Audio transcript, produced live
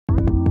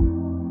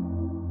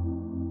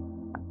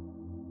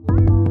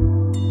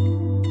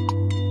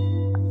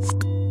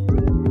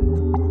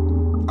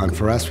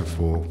for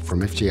Astrofor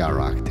from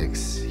FGR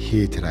Architects,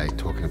 here today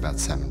talking about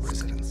Salmon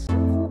Residence.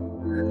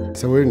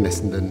 So we're in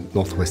Essendon,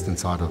 northwestern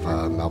side of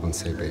Melbourne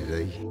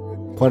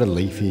CBD. Quite a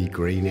leafy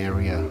green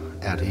area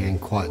out here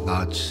and quite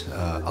large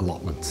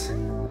allotments.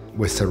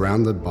 We're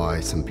surrounded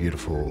by some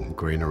beautiful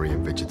greenery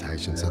and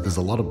vegetation, so there's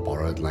a lot of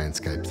borrowed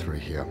landscape through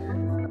here.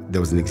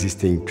 There was an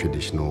existing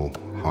traditional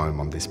home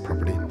on this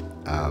property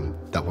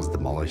that was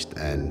demolished,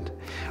 and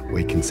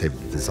we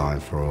conceived the design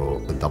for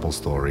a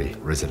double-storey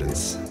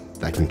residence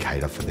that can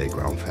cater for their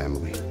growing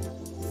family.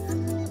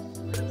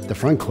 The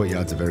front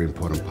courtyard's a very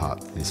important part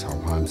of this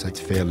whole home, so it's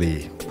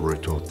fairly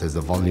brutal. There's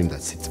the volume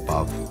that sits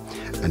above,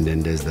 and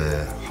then there's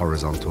the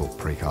horizontal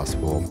precast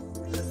wall.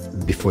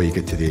 Before you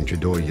get to the entry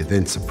door, you're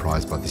then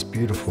surprised by this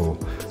beautiful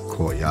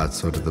courtyard,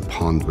 sort of the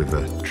pond with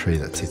a tree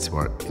that sits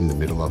right in the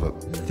middle of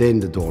it. Then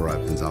the door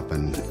opens up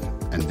and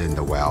then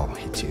the wow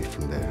hits you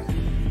from there.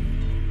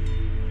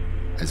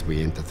 As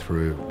we enter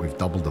through, we've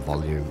doubled the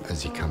volume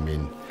as you come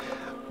in.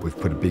 We've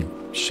put a big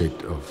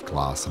sheet of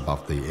glass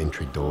above the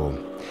entry door,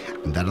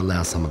 and that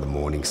allows some of the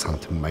morning sun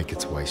to make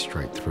its way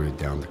straight through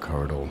down the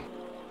corridor.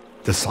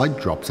 The site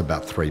drops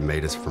about 3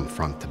 metres from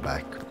front to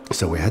back,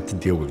 so we had to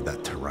deal with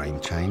that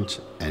terrain change,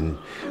 and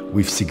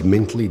we've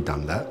segmentally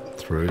done that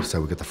through. So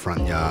we've got the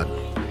front yard,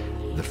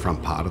 the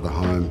front part of the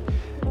home,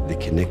 the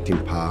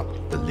connecting part,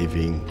 the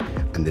living,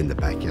 and then the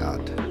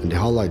backyard. And the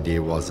whole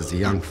idea was, as a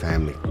young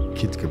family,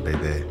 kids could be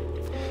there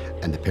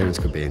and the parents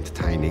could be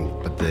entertaining,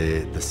 but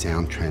the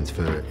sound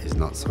transfer is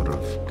not sort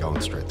of going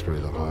straight through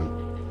the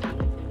home.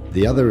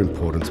 The other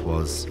importance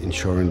was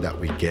ensuring that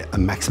we get a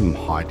maximum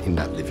height in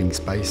that living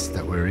space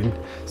that we're in.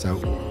 So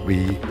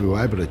we were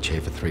able to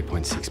achieve a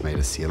 3.6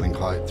 metre ceiling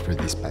height through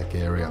this back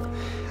area,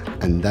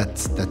 and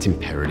that's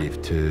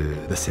imperative to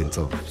the sense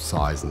of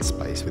size and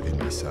space within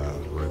this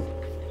room.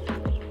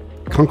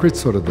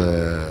 Concrete's sort of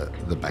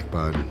the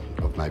backbone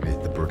of maybe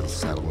the Brutalist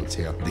settlements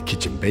here. The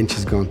kitchen bench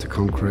has gone to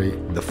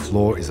concrete, the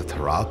floor is a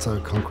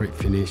terrazzo concrete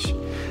finish,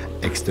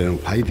 external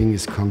paving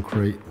is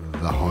concrete,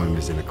 the home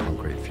is in a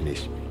concrete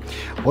finish.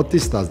 What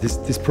this does,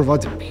 this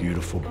provides a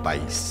beautiful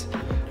base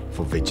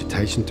for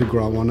vegetation to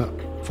grow on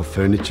it, for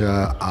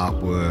furniture,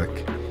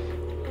 artwork,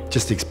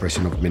 just the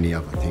expression of many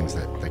other things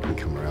that can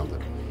come around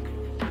it.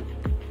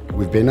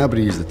 We've been able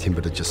to use the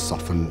timber to just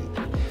soften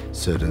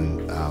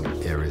certain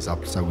areas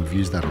up, so we've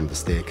used that on the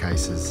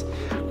staircases,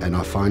 and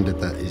I find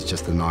that is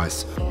just a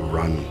nice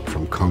run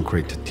from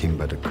concrete to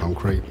timber to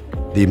concrete.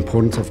 The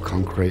importance of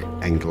concrete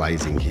and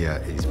glazing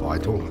here is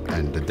vital,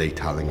 and the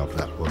detailing of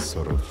that was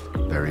sort of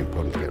very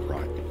important to get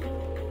right.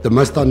 The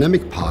most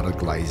dynamic part of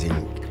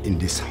glazing in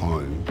this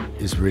home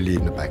is really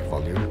in the back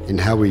volume, in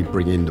how we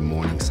bring in the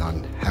morning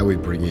sun, how we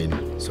bring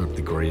in sort of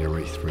the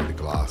greenery through the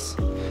glass,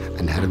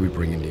 and how do we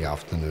bring in the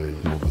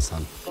afternoon northern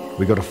sun.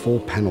 We got a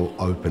 4-panel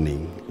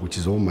opening, which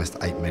is almost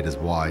 8 metres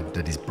wide,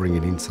 that is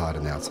bringing inside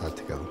and outside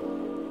together.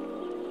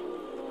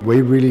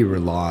 We really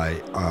rely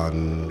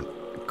on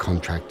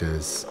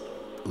contractors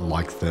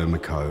like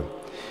Thermoco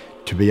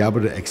to be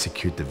able to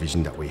execute the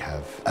vision that we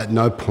have. At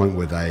no point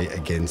were they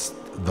against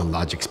the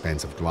large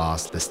expanse of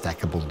glass, the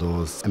stackable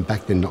doors, and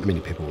back then not many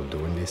people were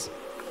doing this.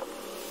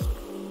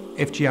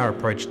 FGR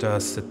approached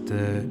us at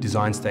the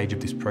design stage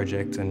of this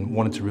project and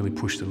wanted to really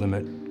push the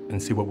limit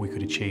and see what we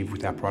could achieve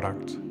with our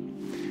product.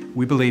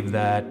 We believe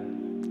that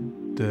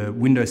the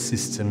window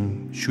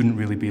system shouldn't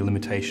really be a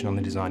limitation on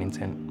the design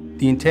intent.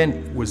 The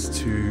intent was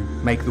to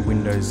make the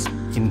windows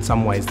in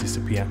some ways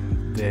disappear.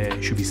 They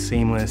should be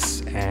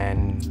seamless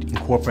and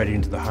incorporated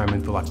into the home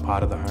and feel like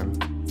part of the home.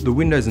 The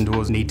windows and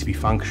doors need to be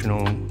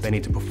functional, they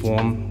need to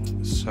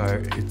perform,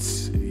 so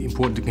it's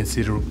important to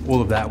consider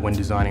all of that when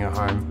designing a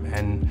home.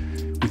 And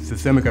with the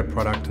Thermoco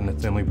product and the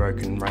thermally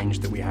broken range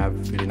that we have,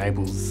 it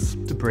enables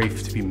the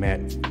brief to be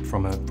met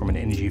from an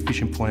energy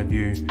efficient point of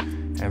view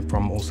and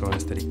from also an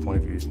aesthetic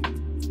point of view.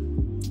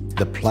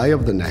 The play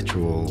of the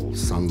natural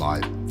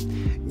sunlight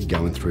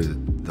going through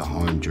the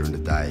home during the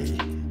day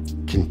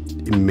can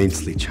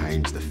immensely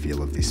change the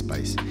feel of this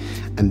space.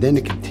 And then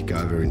it can tick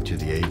over into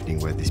the evening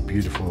where this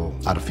beautiful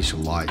artificial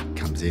light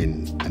comes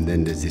in, and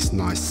then there's this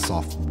nice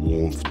soft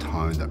warmth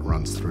tone that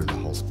runs through the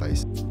whole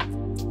space.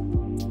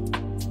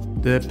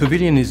 The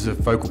pavilion is a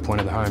focal point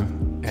of the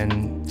home,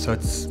 and so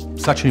it's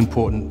such an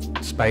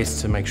important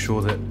space to make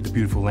sure that the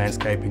beautiful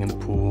landscaping and the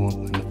pool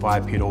and the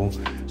fire pit all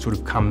sort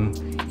of come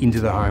into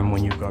the home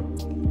when you've got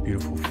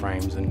beautiful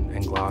frames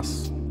and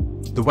glass.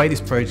 The way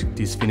this project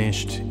is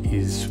finished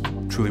is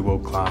truly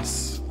world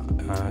class.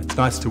 It's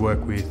nice to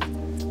work with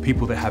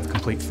people that have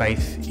complete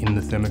faith in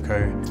the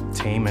Thermoco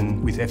team,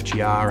 and with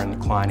FGR and the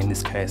client in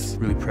this case,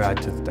 really proud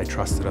that they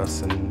trusted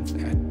us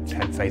and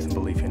had faith and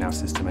belief in our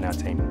system and our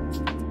team.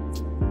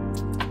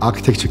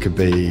 Architecture could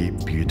be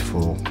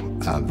beautiful,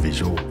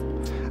 visual.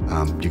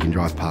 You can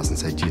drive past and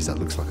say, geez, that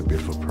looks like a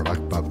beautiful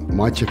product, but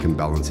my check and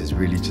balance is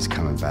really just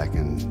coming back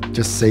and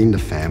just seeing the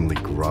family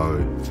grow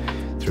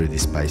through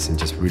this space and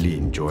just really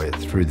enjoy it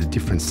through the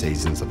different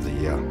seasons of the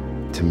year.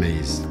 To me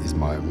is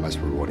my most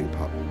rewarding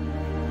part.